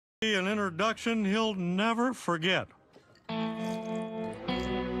An introduction he'll never forget.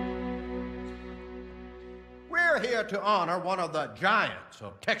 We're here to honor one of the giants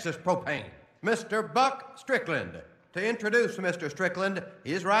of Texas propane, Mr. Buck Strickland. To introduce Mr. Strickland,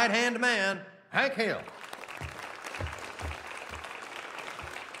 his right-hand man, Hank Hill.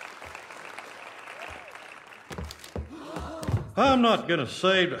 I'm not gonna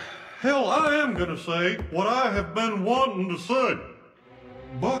say, hell, I am gonna say what I have been wanting to say.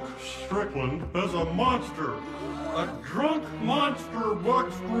 Buck Strickland is a monster. A drunk monster. Buck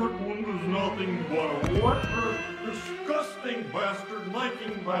Strickland is nothing but a leper, disgusting bastard,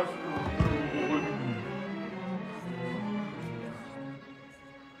 making bastard.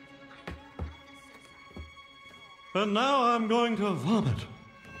 And now I'm going to vomit.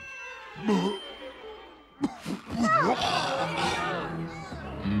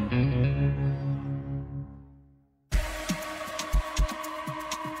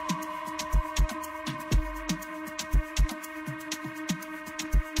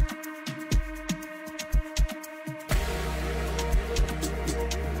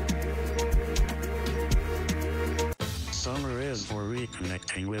 Summer is for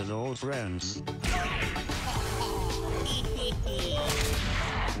reconnecting with old friends.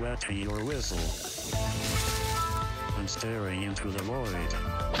 Wetting your whistle and staring into the void.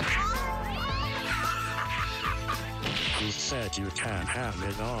 Who said you can't have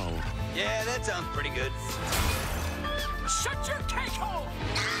it all? Yeah, that sounds pretty good. Shut your cake hole!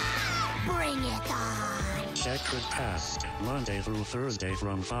 Bring it on! Checkered Past, Monday through Thursday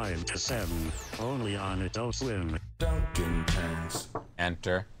from 5 to 7, only on Adult Swim. Dunkin' Pens.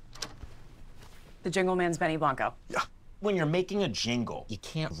 Enter. The Jingle Man's Benny Blanco. Yeah. When you're making a jingle, you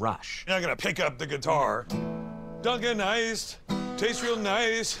can't rush. You're not gonna pick up the guitar. Dunkin' nice, tastes real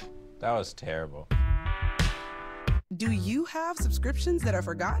nice. That was terrible. Do you have subscriptions that are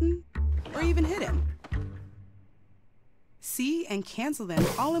forgotten or even hidden? See and cancel them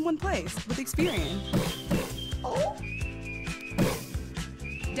all in one place with Experian. Oh.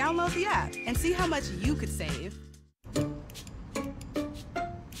 Download the app and see how much you could save.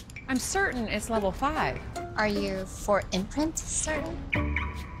 I'm certain it's level 5. Are you for imprint certain?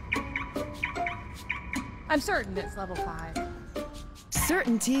 I'm certain it's level 5.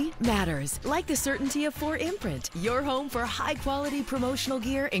 Certainty matters, like the certainty of 4imprint, your home for high-quality promotional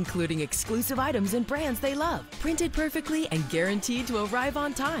gear, including exclusive items and brands they love, printed perfectly and guaranteed to arrive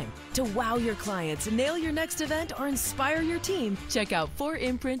on time. To wow your clients, nail your next event, or inspire your team, check out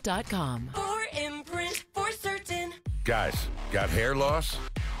 4imprint.com. 4imprint, for certain. Guys, got hair loss?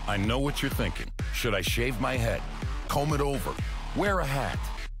 I know what you're thinking. Should I shave my head? Comb it over? Wear a hat?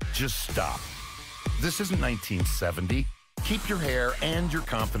 Just stop. This isn't 1970. Keep your hair and your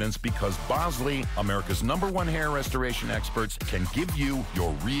confidence because Bosley, America's #1 hair restoration experts, can give you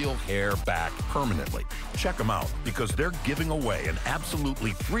your real hair back permanently. Check them out because they're giving away an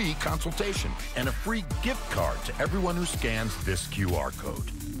absolutely free consultation and a free gift card to everyone who scans this QR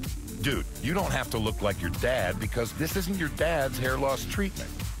code. Dude, you don't have to look like your dad because this isn't your dad's hair loss treatment.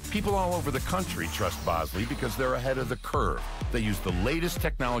 People all over the country trust Bosley because they're ahead of the curve. They use the latest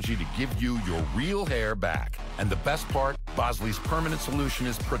technology to give you your real hair back. And the best part, Bosley's permanent solution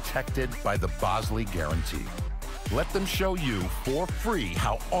is protected by the Bosley Guarantee. Let them show you for free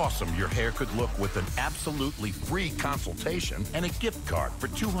how awesome your hair could look with an absolutely free consultation and a gift card for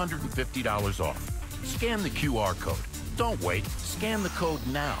 $250 off. Scan the QR code. Don't wait. Scan the code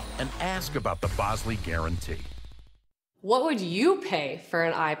now and ask about the Bosley Guarantee. What would you pay for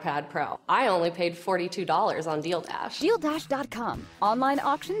an iPad Pro? I only paid $42 on DealDash. DealDash.com. Online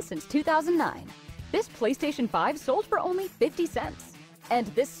auction since 2009. This PlayStation 5 sold for only 50 cents. And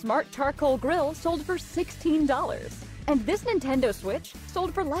this smart charcoal grill sold for $16. And this Nintendo Switch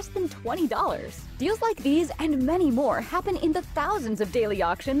sold for less than $20. Deals like these and many more happen in the thousands of daily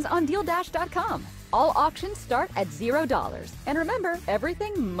auctions on DealDash.com. All auctions start at $0. And remember,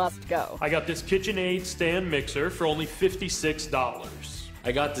 everything must go. I got this KitchenAid stand mixer for only $56.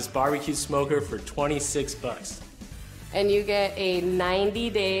 I got this barbecue smoker for 26 bucks. And you get a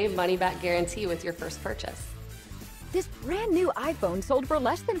 90-day money-back guarantee with your first purchase. This brand new iPhone sold for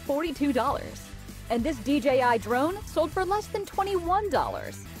less than $42. And this DJI drone sold for less than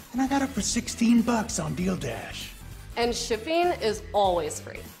 $21. And I got it for 16 bucks on DealDash. And shipping is always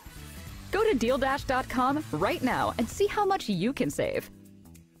free. Go to DealDash.com right now and see how much you can save.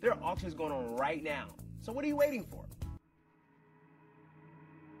 There are auctions going on right now. So what are you waiting for?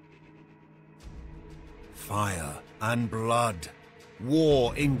 Fire and blood.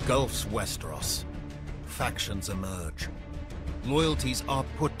 War engulfs Westeros. Factions emerge. Loyalties are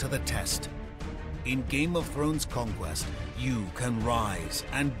put to the test. In Game of Thrones Conquest, you can rise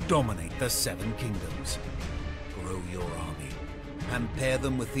and dominate the Seven Kingdoms. Grow your army and pair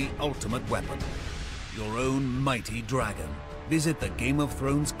them with the ultimate weapon, your own mighty dragon. Visit the Game of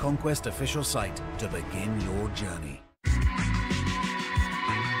Thrones Conquest official site to begin your journey.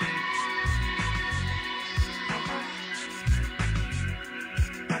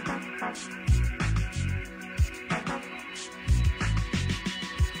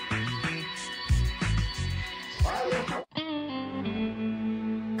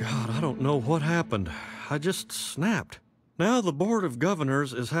 God, I don't know what happened. I just snapped. Now the Board of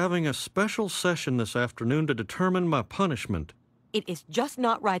Governors is having a special session this afternoon to determine my punishment. It is just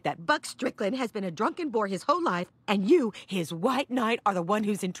not right that Buck Strickland has been a drunken bore his whole life, and you, his white knight, are the one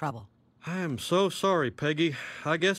who's in trouble. I am so sorry, Peggy. I guess